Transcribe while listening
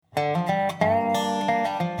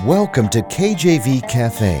Welcome to KJV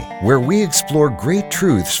Cafe, where we explore great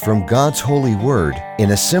truths from God's holy word in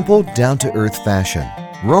a simple, down-to-earth fashion.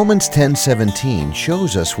 Romans 10:17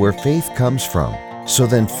 shows us where faith comes from. So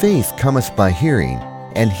then faith cometh by hearing,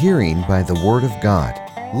 and hearing by the word of God.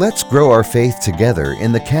 Let's grow our faith together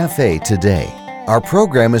in the cafe today. Our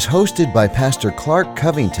program is hosted by Pastor Clark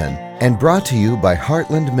Covington and brought to you by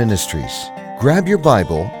Heartland Ministries. Grab your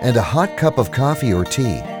Bible and a hot cup of coffee or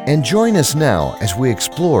tea, and join us now as we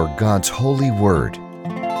explore God's holy word.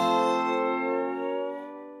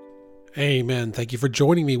 Amen. Thank you for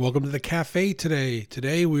joining me. Welcome to the cafe today.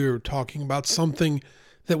 Today we are talking about something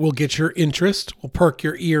that will get your interest, will perk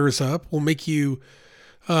your ears up, will make you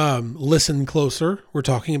listen closer. We're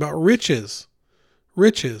talking about riches.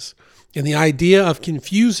 Riches. And the idea of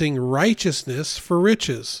confusing righteousness for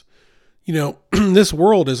riches. You know, this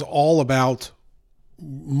world is all about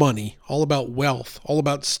money, all about wealth, all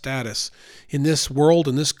about status. In this world,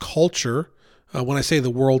 in this culture, when I say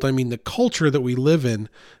the world, I mean the culture that we live in,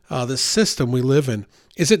 the system we live in.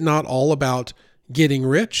 Is it not all about getting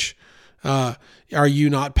rich? Are you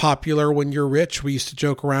not popular when you're rich? We used to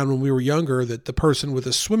joke around when we were younger that the person with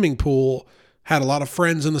a swimming pool had a lot of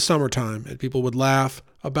friends in the summertime, and people would laugh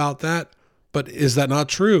about that. But is that not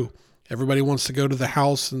true? Everybody wants to go to the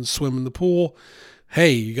house and swim in the pool.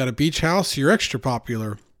 Hey, you got a beach house, you're extra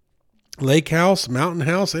popular. Lake house, mountain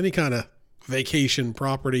house, any kind of vacation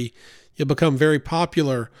property, you become very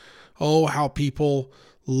popular. Oh, how people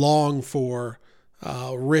long for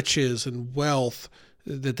riches and wealth,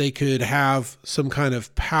 that they could have some kind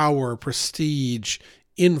of power, prestige,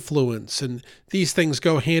 influence. And these things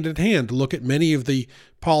go hand in hand. Look at many of the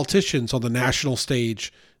politicians on the national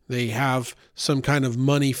stage. They have some kind of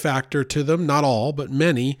money factor to them. Not all, but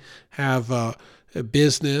many have a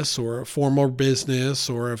business or a formal business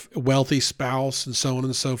or a wealthy spouse and so on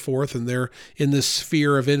and so forth. And they're in this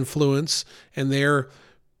sphere of influence, and they're,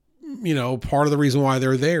 part of the reason why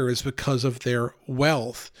they're there is because of their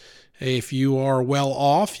wealth. If you are well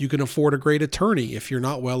off, you can afford a great attorney. If you're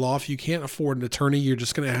not well off, you can't afford an attorney. You're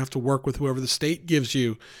just going to have to work with whoever the state gives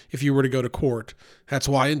you if you were to go to court. That's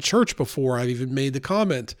why in church before I've even made the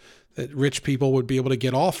comment that rich people would be able to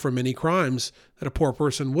get off from any crimes that a poor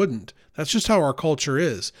person wouldn't. That's just how our culture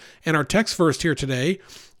is. And our text verse here today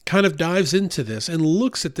kind of dives into this and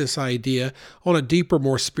looks at this idea on a deeper,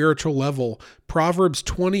 more spiritual level. Proverbs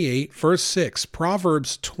 28, verse 6.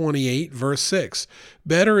 Proverbs 28, verse 6.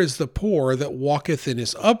 Better is the poor that walketh in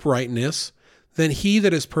his uprightness than he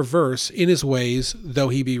that is perverse in his ways, though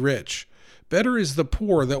he be rich. Better is the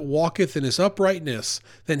poor that walketh in his uprightness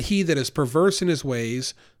than he that is perverse in his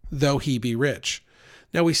ways, though he be rich.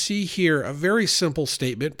 Now we see here a very simple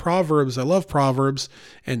statement. Proverbs, I love Proverbs,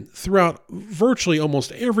 and throughout virtually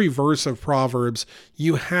almost every verse of Proverbs,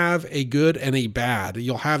 you have a good and a bad.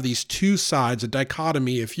 You'll have these two sides, a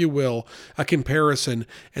dichotomy, if you will, a comparison,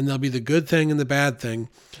 and there'll be the good thing and the bad thing.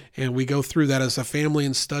 And we go through that as a family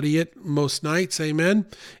and study it most nights, amen?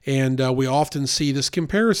 And we often see this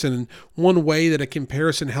comparison. And one way that a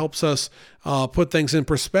comparison helps us put things in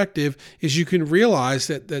perspective is you can realize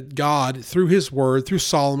that God, through his word, through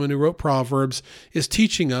Solomon, who wrote Proverbs, is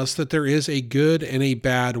teaching us that there is a good and a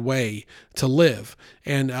bad way to live.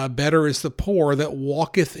 And better is the poor that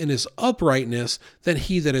walketh in his uprightness than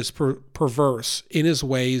he that is perverse in his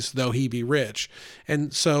ways, though he be rich.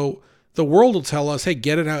 And so the world will tell us, hey,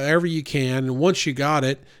 get it however you can, and once you got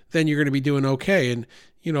it, then you're going to be doing okay. And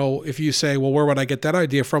if you say, well, where would I get that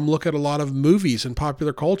idea from? Look at a lot of movies and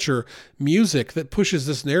popular culture, music that pushes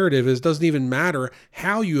this narrative. It doesn't even matter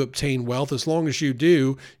how you obtain wealth. As long as you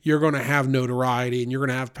do, you're going to have notoriety and you're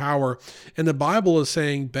going to have power. And the Bible is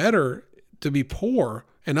saying better to be poor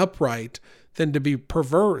and upright than to be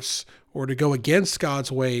perverse or to go against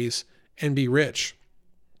God's ways and be rich.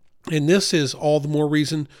 And this is all the more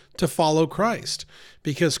reason to follow Christ,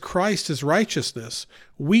 because Christ is righteousness.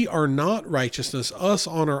 We are not righteousness. Us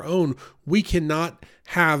on our own, we cannot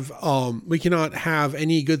have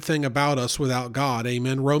any good thing about us without God.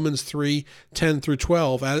 Amen. Romans 3:10 through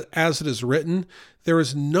 12, as it is written, there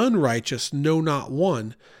is none righteous, no, not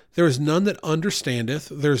one. There is none that understandeth.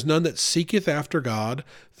 There is none that seeketh after God.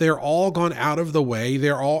 They are all gone out of the way. They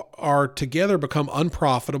are together become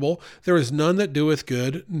unprofitable. There is none that doeth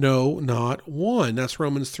good, no, not one. That's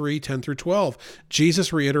Romans 3:10 through 12.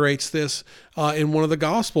 Jesus reiterates this in one of the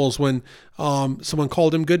Gospels when someone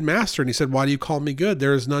called him good master, and he said, "Why do you call me good?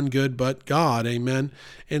 There is none good but God." Amen.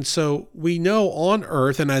 And so we know on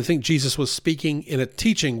earth, and I think Jesus was speaking in a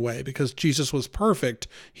teaching way because Jesus was perfect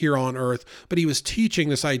here on earth, but he was teaching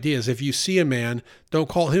this idea is if you see a man, don't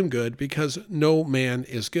call him good because no man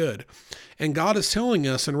is good. And God is telling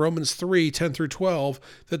us in Romans 3:10-12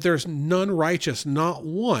 that there's none righteous, not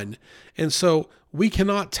one. And so we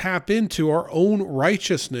cannot tap into our own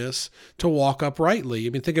righteousness to walk uprightly. I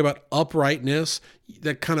mean, think about uprightness.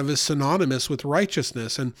 That kind of is synonymous with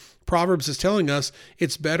righteousness. And Proverbs is telling us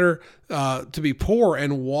it's better to be poor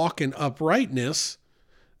and walk in uprightness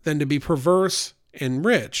than to be perverse and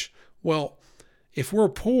rich. Well, if we're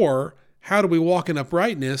poor, how do we walk in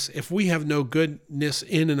uprightness if we have no goodness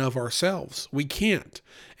in and of ourselves? We can't.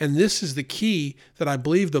 And this is the key that I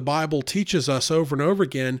believe the Bible teaches us over and over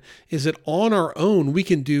again, is that on our own, we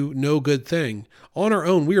can do no good thing. On our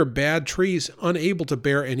own, we are bad trees, unable to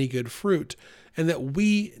bear any good fruit, and that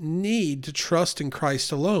we need to trust in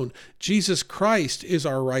Christ alone. Jesus Christ is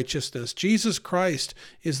our righteousness. Jesus Christ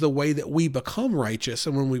is the way that we become righteous.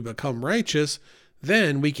 And when we become righteous,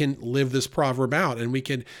 then we can live this proverb out, and we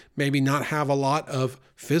can maybe not have a lot of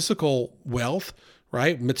physical wealth,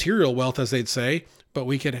 right? Material wealth, as they'd say, but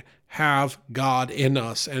we could have God in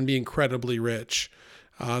us and be incredibly rich.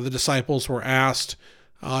 The disciples were asked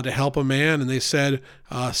to help a man, and they said,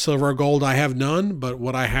 silver or gold I have none, but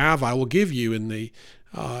what I have I will give you. And they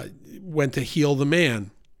went to heal the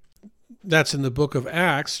man. That's in the book of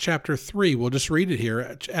Acts, chapter 3. We'll just read it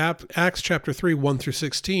here. Acts chapter 3,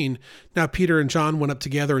 1-16. Now Peter and John went up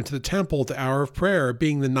together into the temple at the hour of prayer,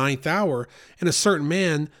 being the 9th hour, and a certain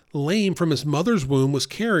man, lame from his mother's womb, was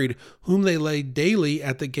carried, whom they laid daily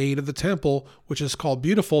at the gate of the temple, which is called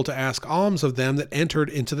Beautiful, to ask alms of them that entered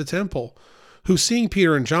into the temple, who, seeing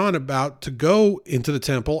Peter and John about to go into the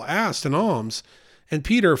temple, asked an alms. And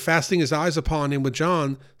Peter, fastening his eyes upon him with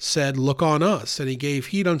John, said, Look on us. And he gave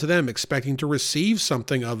heed unto them, expecting to receive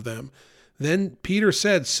something of them. Then Peter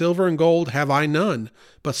said, Silver and gold have I none,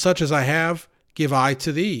 but such as I have give I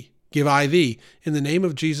to thee. Give I thee. In the name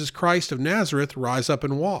of Jesus Christ of Nazareth, rise up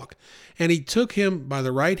and walk. And he took him by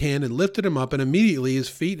the right hand and lifted him up, and immediately his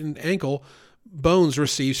feet and ankle bones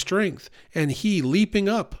received strength. And he, leaping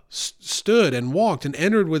up, stood and walked and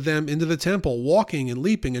entered with them into the temple, walking and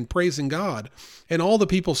leaping and praising God. And all the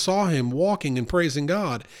people saw him walking and praising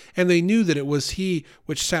God. And they knew that it was he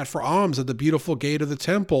which sat for alms at the beautiful gate of the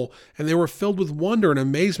temple. And they were filled with wonder and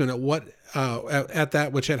amazement at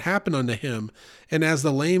that which had happened unto him. And as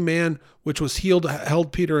the lame man which was healed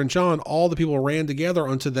held Peter and John, all the people ran together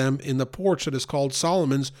unto them in the porch that is called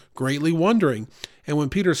Solomon's, greatly wondering. And when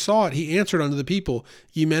Peter saw it, he answered unto the people,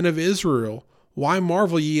 Ye men of Israel, why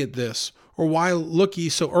marvel ye at this? Or why look ye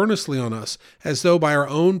so earnestly on us, as though by our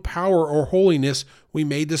own power or holiness we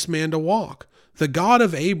made this man to walk? The God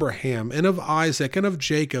of Abraham, and of Isaac, and of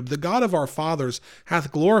Jacob, the God of our fathers,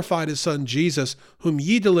 hath glorified his Son Jesus, whom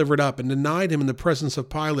ye delivered up, and denied him in the presence of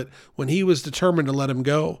Pilate, when he was determined to let him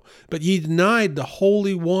go. But ye denied the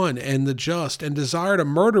Holy One and the just, and desired a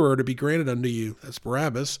murderer to be granted unto you, that's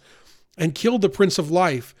Barabbas, and killed the Prince of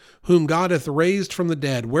Life, whom God hath raised from the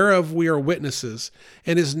dead, whereof we are witnesses.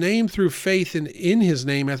 And his name through faith in his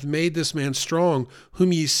name hath made this man strong,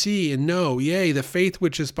 whom ye see and know. Yea, the faith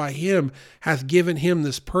which is by him hath given him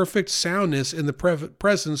this perfect soundness in the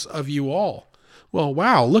presence of you all. Well,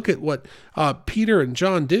 wow, look at what Peter and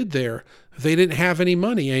John did there. They didn't have any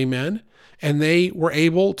money, amen? And they were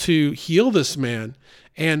able to heal this man.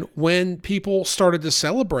 And when people started to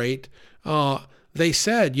celebrate, they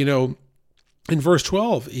said, in verse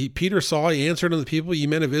 12, Peter saw, he answered unto the people, Ye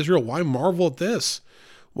men of Israel, why marvel at this?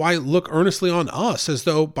 Why look earnestly on us, as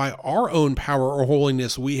though by our own power or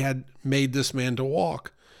holiness we had made this man to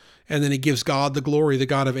walk? And then he gives God the glory, the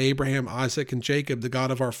God of Abraham, Isaac, and Jacob, the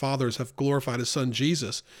God of our fathers, hath glorified his Son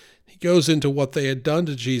Jesus. He goes into what they had done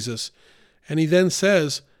to Jesus. And he then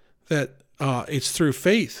says that it's through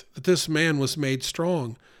faith that this man was made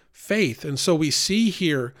strong. Faith. And so we see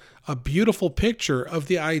here a beautiful picture of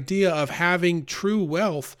the idea of having true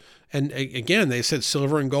wealth. And again, they said,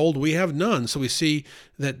 silver and gold, we have none. So we see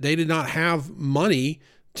that they did not have money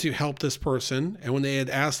to help this person. And when they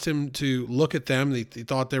had asked him to look at them, they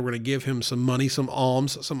thought they were going to give him some money, some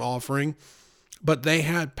alms, some offering. But they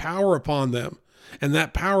had power upon them. And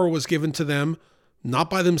that power was given to them not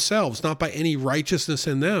by themselves, not by any righteousness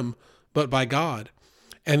in them, but by God.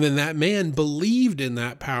 And then that man believed in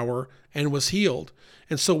that power and was healed.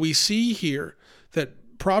 And so we see here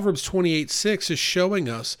that Proverbs 28:6 is showing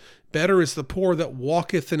us, better is the poor that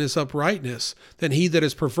walketh in his uprightness than he that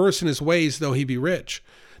is perverse in his ways, though he be rich.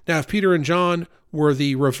 Now, if Peter and John were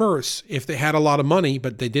the reverse, if they had a lot of money,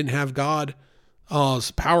 but they didn't have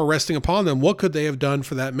God's power resting upon them, what could they have done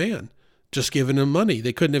for that man? Just given him money.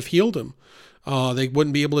 They couldn't have healed him. They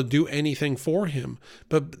wouldn't be able to do anything for him.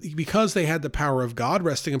 But because they had the power of God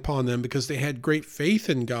resting upon them, because they had great faith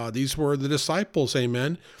in God, these were the disciples,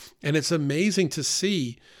 amen. And it's amazing to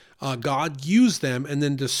see God use them and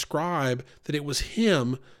then describe that it was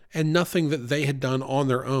him and nothing that they had done on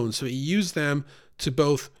their own. So he used them to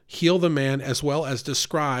both heal the man as well as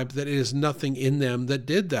describe that it is nothing in them that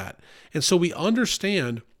did that. And so we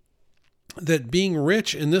understand that being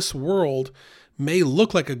rich in this world may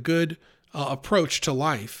look like a good approach to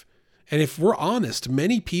life. And if we're honest,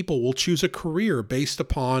 many people will choose a career based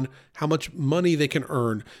upon how much money they can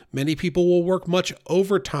earn. Many people will work much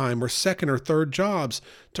overtime or second or third jobs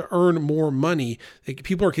to earn more money.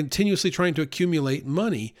 People are continuously trying to accumulate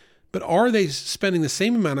money. But are they spending the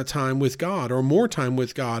same amount of time with God or more time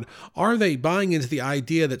with God? Are they buying into the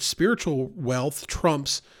idea that spiritual wealth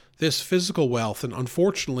trumps this physical wealth? And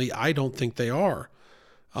unfortunately, I don't think they are.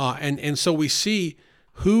 And so we see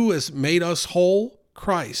who has made us whole?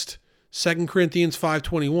 Christ. 2 Corinthians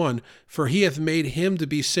 5:21, for he hath made him to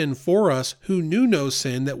be sin for us who knew no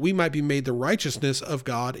sin, that we might be made the righteousness of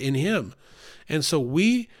God in him. And so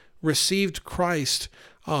we received Christ,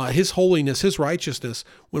 his holiness, his righteousness,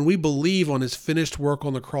 when we believe on his finished work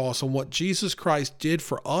on the cross, on what Jesus Christ did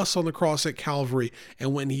for us on the cross at Calvary,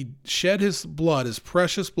 and when he shed his blood, his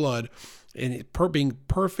precious blood, and being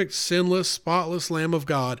perfect, sinless, spotless Lamb of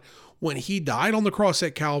God, when he died on the cross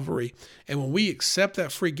at Calvary, and when we accept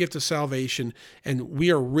that free gift of salvation, and we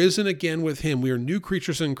are risen again with him, we are new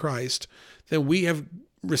creatures in Christ, then we have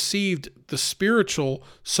received the spiritual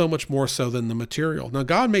so much more so than the material. Now,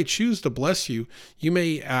 God may choose to bless you. You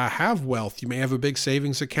may have wealth. You may have a big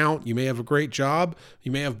savings account. You may have a great job.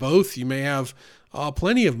 You may have both. You may have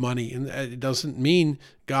plenty of money. And it doesn't mean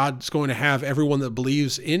God's going to have everyone that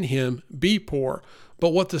believes in him be poor.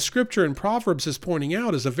 But what the scripture in Proverbs is pointing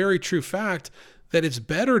out is a very true fact that it's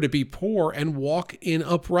better to be poor and walk in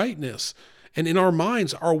uprightness. And in our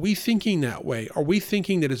minds, are we thinking that way? Are we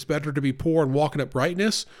thinking that it's better to be poor and walk in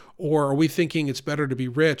uprightness? Or are we thinking it's better to be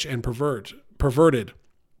rich and perverted?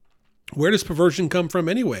 Where does perversion come from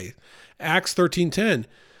anyway? Acts 13:10,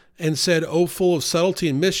 and said, O full of subtlety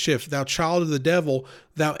and mischief, thou child of the devil,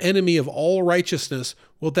 thou enemy of all righteousness,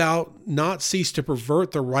 wilt thou not cease to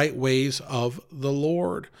pervert the right ways of the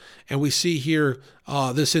Lord? And we see here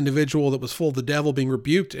this individual that was full of the devil being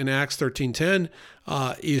rebuked in Acts 13:10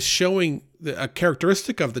 is showing a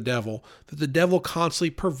characteristic of the devil, that the devil constantly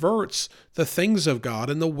perverts the things of God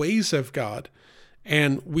and the ways of God.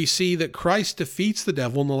 And we see that Christ defeats the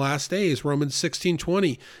devil in the last days. Romans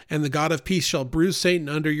 16:20, and the God of peace shall bruise Satan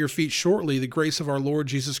under your feet shortly. The grace of our Lord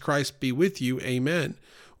Jesus Christ be with you. Amen.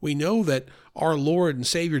 We know that our Lord and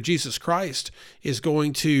Savior Jesus Christ is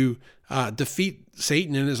going to defeat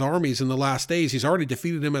Satan and his armies in the last days. He's already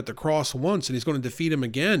defeated him at the cross once, and he's going to defeat him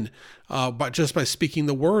again just by speaking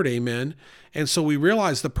the word. Amen. And so we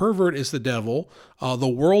realize the pervert is the devil. The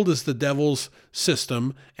world is the devil's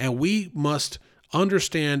system, and we must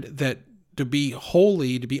understand that to be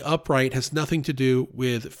holy, to be upright, has nothing to do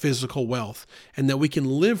with physical wealth, and that we can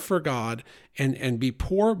live for God and be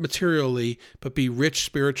poor materially, but be rich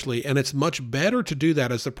spiritually. And it's much better to do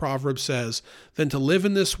that, as the proverb says, than to live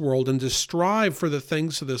in this world and to strive for the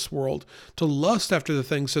things of this world, to lust after the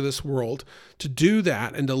things of this world. To do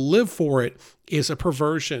that and to live for it is a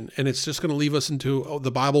perversion, and it's just going to leave us into,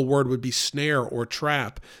 the Bible word would be snare or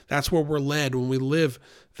trap. That's where we're led when we live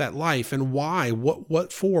that life. And why?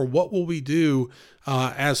 What for? What will we do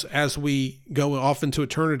as we go off into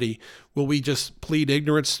eternity? Will we just plead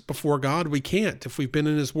ignorance before God? We can't. If we've been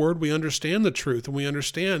in his word, we understand the truth, and we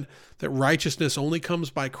understand that righteousness only comes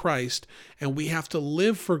by Christ, and we have to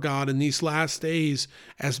live for God in these last days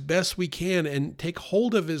as best we can and take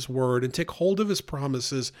hold of his word and take hold of his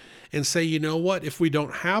promises and say, you know what, if we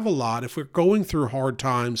don't have a lot, if we're going through hard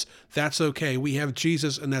times, that's okay. We have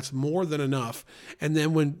Jesus, and that's more than enough. And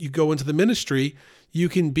then when you go into the ministry, you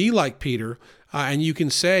can be like Peter, and you can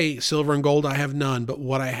say, silver and gold I have none, but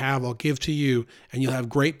what I have I'll give to you, and you'll have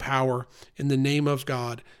great power in the name of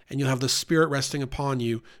God, and you'll have the Spirit resting upon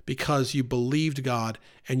you because you believed God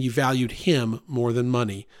and you valued him more than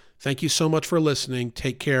money. Thank you so much for listening.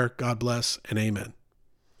 Take care. God bless, and amen.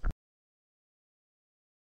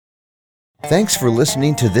 Thanks for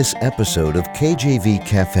listening to this episode of KJV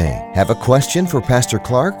Cafe. Have a question for Pastor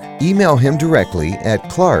Clark? Email him directly at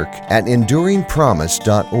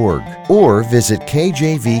clark@enduringpromise.org or visit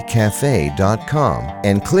kjvcafe.com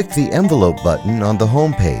and click the envelope button on the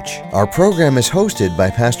homepage. Our program is hosted by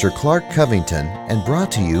Pastor Clark Covington and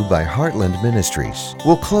brought to you by Heartland Ministries.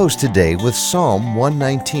 We'll close today with Psalm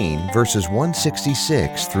 119, verses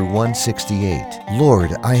 166 through 168.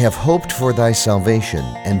 Lord, I have hoped for thy salvation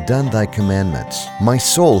and done thy commandments. My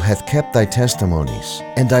soul hath kept thy testimonies,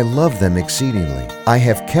 and I love them exceedingly. I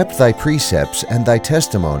have kept thy precepts and thy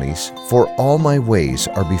testimonies, for all my ways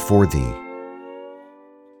are before thee.